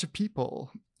a bunch of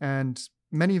people and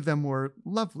many of them were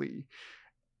lovely.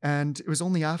 And it was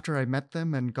only after I met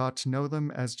them and got to know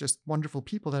them as just wonderful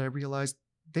people that I realized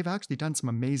they've actually done some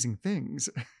amazing things.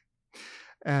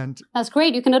 And that's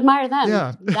great. You can admire them.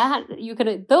 Yeah.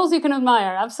 Those you can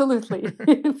admire. Absolutely.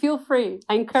 Feel free.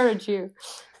 I encourage you.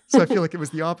 So I feel like it was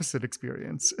the opposite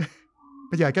experience.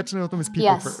 But yeah, get to know them as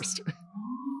people first.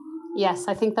 Yes,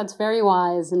 I think that's very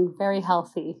wise and very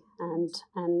healthy.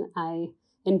 And I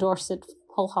endorse it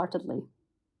wholeheartedly.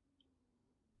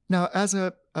 Now, as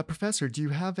a professor, do you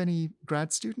have any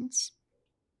grad students?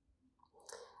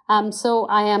 So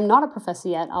I am not a professor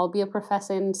yet. I'll be a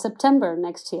professor in September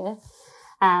next year.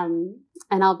 And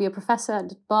I'll be a professor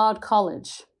at Bard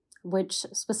College, which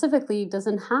specifically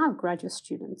doesn't have graduate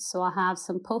students. So I have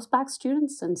some post-bac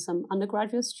students and some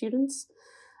undergraduate students.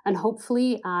 And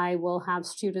hopefully I will have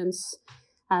students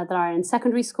that are in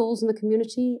secondary schools in the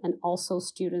community, and also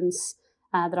students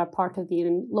that are part of the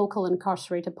local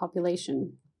incarcerated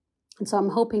population. And so I'm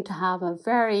hoping to have a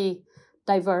very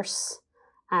diverse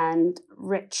and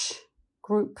rich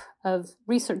group of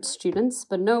research students,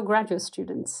 but no graduate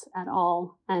students at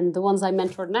all. And the ones I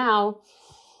mentor now,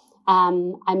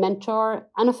 I mentor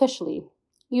unofficially,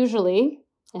 usually,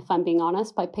 if I'm being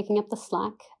honest, by picking up the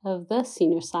slack of the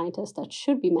senior scientists that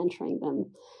should be mentoring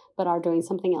them, but are doing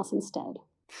something else instead.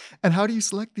 And how do you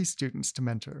select these students to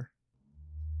mentor?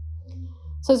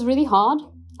 So it's really hard.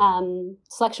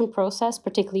 Selection process,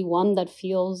 particularly one that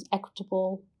feels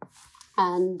equitable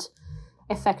and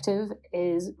effective,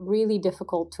 is really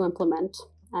difficult to implement.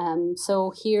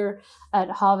 So here at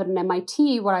Harvard and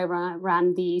MIT, where I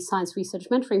ran the Science Research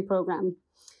Mentoring Program,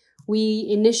 we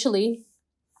initially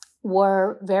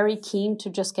were very keen to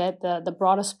just get the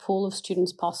broadest pool of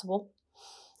students possible,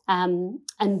 and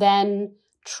then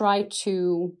try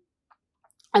to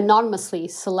anonymously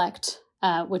select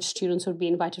which students would be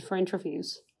invited for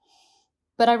interviews.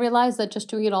 But I realized that just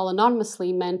doing it all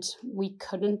anonymously meant we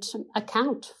couldn't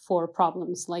account for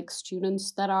problems like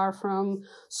students that are from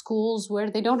schools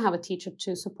where they don't have a teacher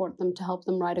to support them to help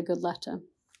them write a good letter,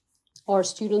 or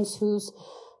students whose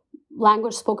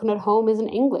language spoken at home isn't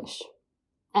English.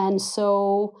 And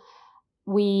so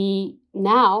we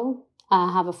now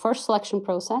have a first selection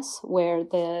process where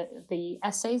the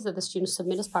essays that the students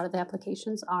submit as part of the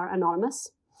applications are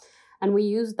anonymous. And we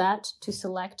use that to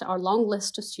select our long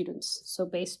list of students. So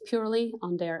based purely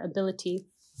on their ability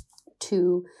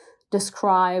to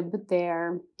describe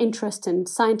their interest in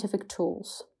scientific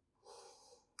tools.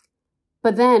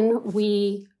 But then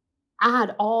we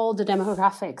add all the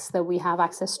demographics that we have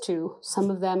access to. Some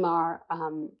of them are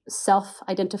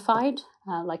self-identified,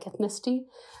 like ethnicity,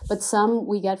 but some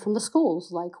we get from the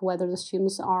schools, like whether the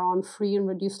students are on free and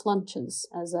reduced lunches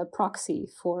as a proxy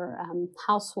for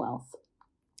house wealth.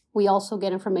 We also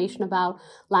get information about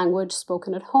language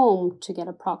spoken at home to get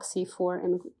a proxy for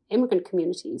immigrant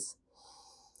communities.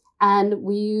 And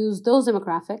we use those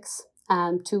demographics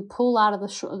to pull out of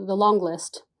the long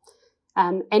list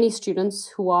any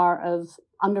students who are of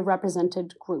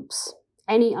underrepresented groups,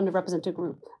 any underrepresented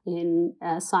group in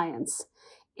science.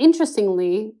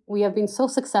 Interestingly, we have been so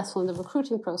successful in the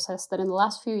recruiting process that in the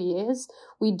last few years,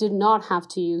 we did not have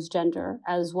to use gender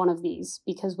as one of these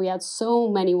because we had so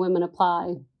many women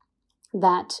apply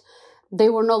that they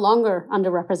were no longer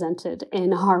underrepresented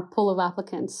in our pool of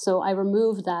applicants. So I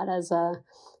removed that as a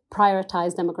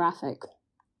prioritized demographic.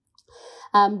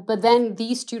 But then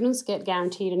these students get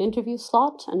guaranteed an interview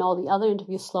slot, and all the other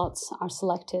interview slots are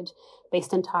selected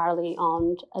based entirely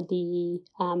on the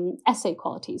essay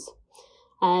qualities.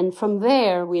 And from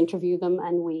there, we interview them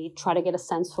and we try to get a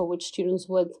sense for which students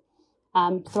would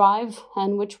thrive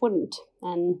and which wouldn't.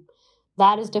 And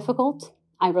that is difficult.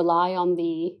 I rely on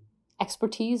the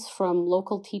expertise from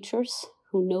local teachers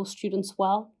who know students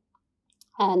well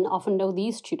and often know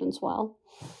these students well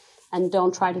and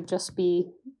don't try to just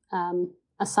be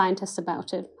a scientist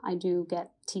about it. I do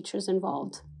get teachers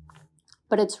involved,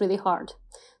 but it's really hard.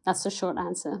 That's the short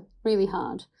answer, really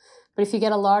hard. But if you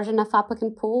get a large enough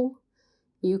applicant pool,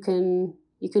 you can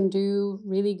do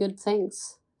really good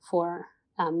things for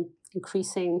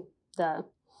increasing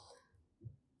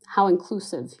how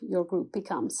inclusive your group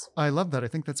becomes. I love that. I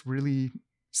think that's really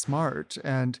smart.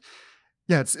 And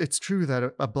yeah, it's true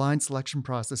that a blind selection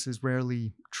process is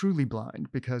rarely truly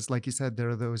blind because, like you said, there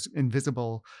are those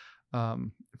invisible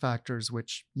factors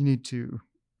which you need to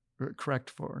correct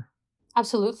for.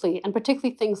 Absolutely. And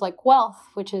particularly things like wealth,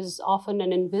 which is often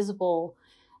an invisible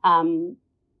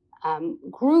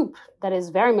group that is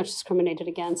very much discriminated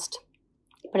against.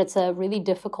 But it's a really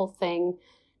difficult thing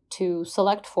to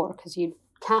select for because you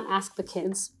can't ask the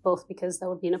kids, both because that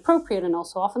would be inappropriate and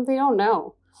also often they don't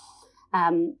know.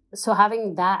 So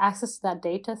having that access to that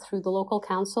data through the local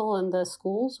council and the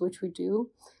schools, which we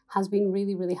do, has been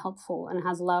really, really helpful and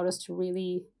has allowed us to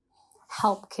really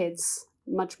help kids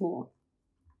much more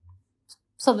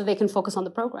so that they can focus on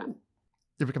the program.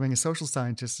 You're becoming a social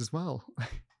scientist as well.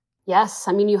 Yes,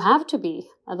 I mean, you have to be.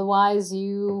 Otherwise,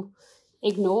 you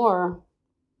ignore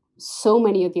so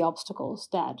many of the obstacles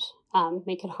that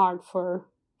make it hard for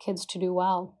kids to do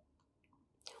well.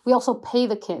 We also pay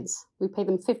the kids. We pay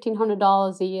them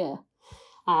 $1,500 a year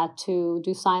to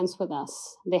do science with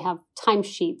us. They have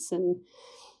timesheets, and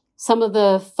some of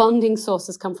the funding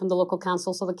sources come from the local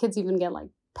council. So the kids even get like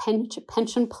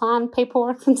pension plan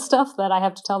paperwork and stuff that I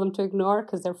have to tell them to ignore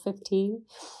because they're 15.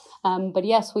 But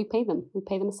yes, we pay them. We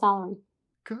pay them a salary.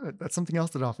 Good. That's something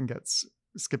else that often gets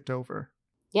skipped over.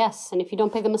 Yes, and if you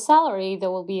don't pay them a salary, there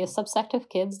will be a subsect of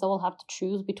kids that will have to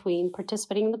choose between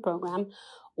participating in the program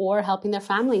or helping their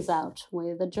families out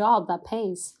with a job that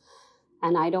pays.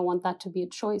 And I don't want that to be a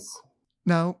choice.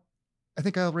 Now, I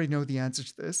think I already know the answer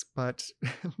to this, but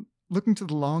looking to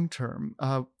the long term,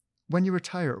 when you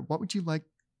retire, what would you like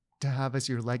to have as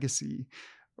your legacy?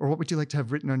 Or what would you like to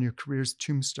have written on your career's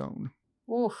tombstone?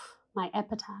 Oof, my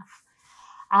epitaph.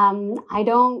 I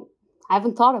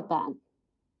haven't thought of that.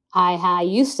 I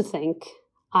used to think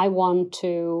I want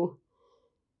to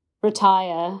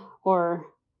retire or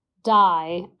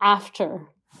die after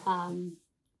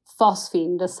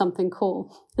phosphine does something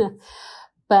cool.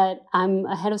 But I'm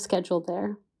ahead of schedule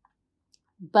there.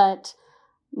 But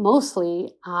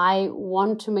mostly, I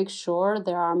want to make sure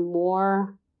there are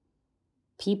more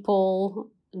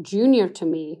people junior to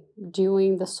me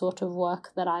doing the sort of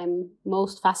work that I'm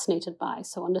most fascinated by.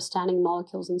 So understanding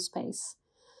molecules in space.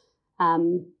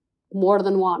 More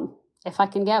than one. If I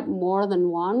can get more than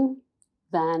one,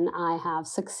 then I have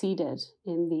succeeded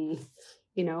in the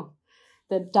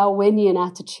Darwinian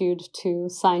attitude to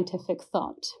scientific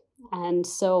thought. And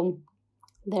so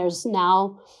there's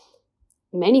now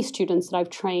many students that I've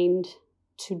trained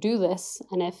to do this.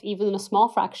 And if even a small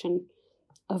fraction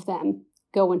of them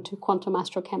go into quantum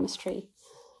astrochemistry,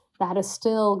 that is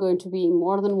still going to be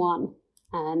more than one.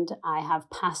 And I have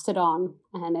passed it on,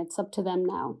 and it's up to them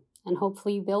now. And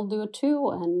hopefully they'll do it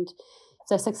too. And if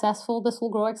they're successful, this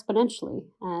will grow exponentially.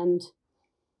 And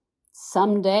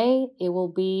someday it will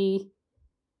be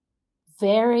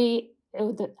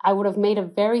I would have made a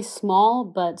very small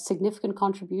but significant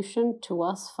contribution to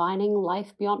us finding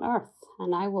life beyond Earth.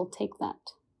 And I will take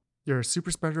that. You're a super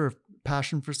spreader of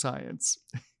passion for science.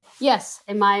 Yes,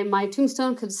 and my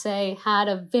tombstone could say had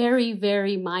a very,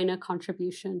 very minor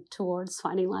contribution towards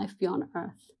finding life beyond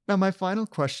Earth. Now, my final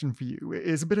question for you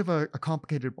is a bit of a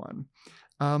complicated one.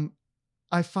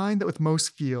 I find that with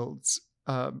most fields,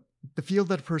 the field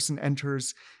that a person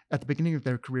enters at the beginning of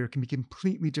their career can be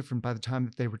completely different by the time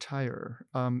that they retire.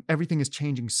 Everything is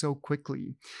changing so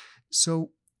quickly. So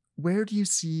where do you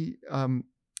see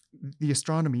the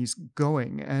astronomies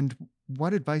going, and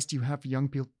what advice do you have for young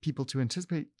people to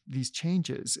anticipate these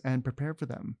changes and prepare for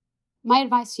them? My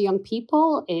advice to young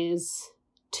people is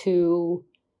to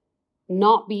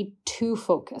not be too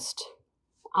focused.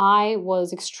 I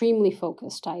was extremely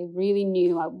focused. I really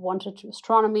knew I wanted to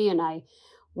astronomy and I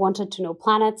wanted to know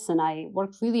planets, and I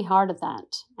worked really hard at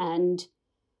that. And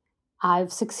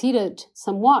I've succeeded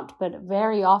somewhat, but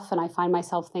very often I find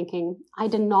myself thinking, I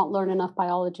did not learn enough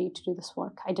biology to do this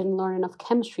work. I didn't learn enough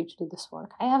chemistry to do this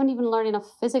work. I haven't even learned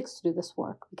enough physics to do this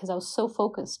work because I was so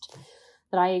focused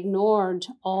that I ignored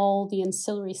all the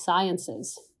ancillary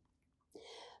sciences.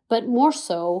 But more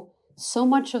so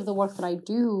much of the work that I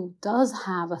do does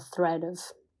have a thread of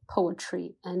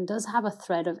poetry and does have a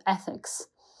thread of ethics.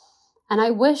 And I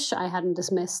wish I hadn't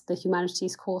dismissed the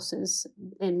humanities courses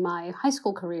in my high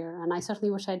school career. And I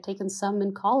certainly wish I had taken some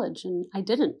in college, and I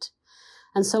didn't.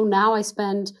 And so now I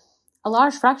spend a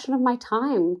large fraction of my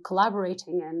time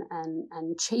collaborating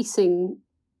and chasing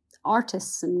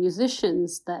artists and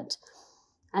musicians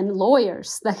and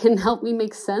lawyers that can help me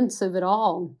make sense of it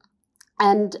all.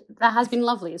 And that has been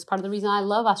lovely. It's part of the reason I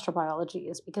love astrobiology,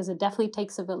 is because it definitely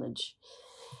takes a village.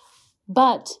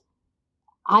 But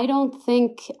I don't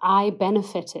think I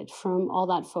benefited from all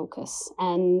that focus.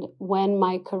 And when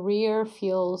my career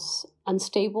feels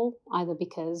unstable, either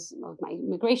because of my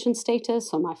immigration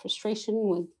status or my frustration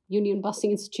with union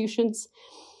busting institutions,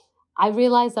 I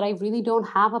realize that I really don't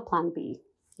have a plan B.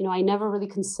 I never really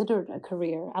considered a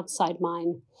career outside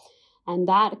mine. And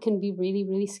that can be really,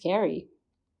 really scary.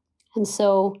 And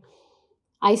so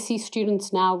I see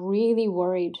students now really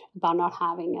worried about not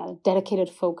having a dedicated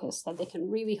focus that they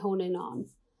can really hone in on.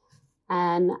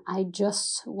 And I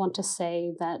just want to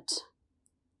say that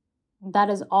that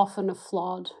is often a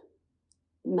flawed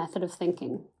method of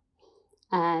thinking.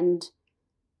 And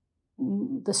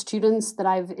the students that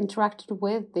I've interacted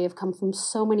with, they have come from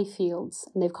so many fields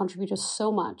and they've contributed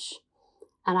so much.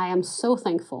 And I am so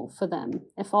thankful for them.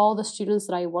 If all the students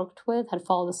that I worked with had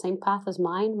followed the same path as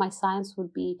mine, my science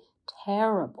would be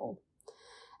terrible.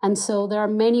 And so there are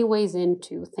many ways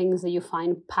into things that you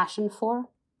find passion for.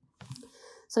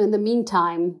 So in the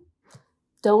meantime,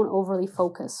 don't overly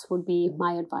focus would be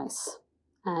my advice.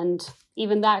 And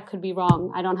even that could be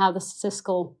wrong. I don't have the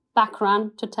statistical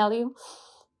background to tell you,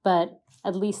 but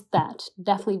at least that.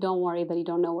 Definitely don't worry that you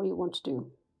don't know what you want to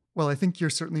do. Well, I think you're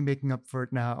certainly making up for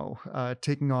it now,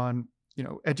 taking on,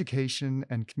 education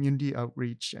and community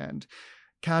outreach and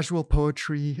casual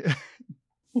poetry.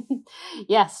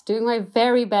 Yes, doing my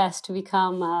very best to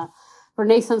become a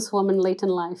Renaissance woman late in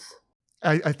life.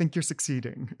 I think you're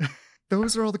succeeding.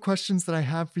 Those are all the questions that I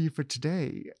have for you for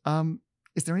today.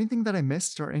 Is there anything that I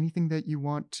missed or anything that you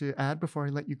want to add before I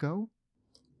let you go?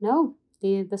 No,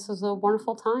 this was a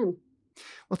wonderful time.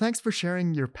 Well, thanks for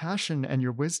sharing your passion and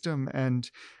your wisdom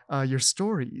and your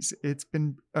stories. It's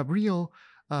been a real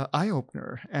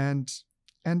eye-opener. And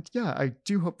yeah, I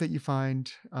do hope that you find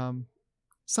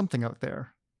something out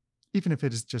there, even if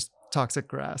it is just toxic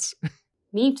grass.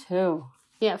 Me too.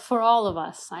 Yeah, for all of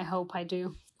us, I hope I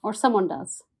do. Or someone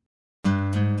does.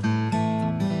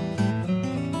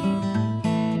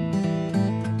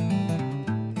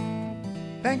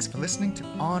 Thanks for listening to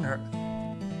On Earth.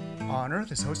 On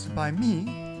Earth is hosted by me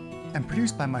and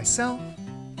produced by myself,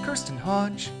 Kirsten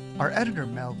Hodge, our editor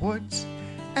Mel Woods,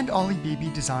 and Ollie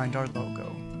Beebe designed our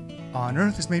logo. On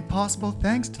Earth is made possible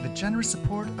thanks to the generous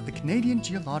support of the Canadian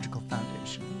Geological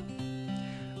Foundation.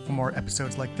 For more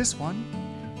episodes like this one,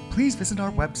 please visit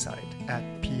our website at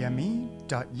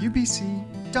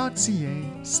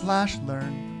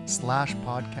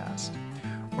pme.ubc.ca/learn/podcast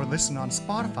or listen on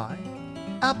Spotify,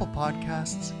 Apple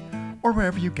Podcasts, or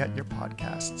wherever you get your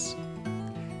podcasts.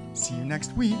 See you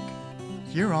next week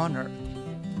here on Earth.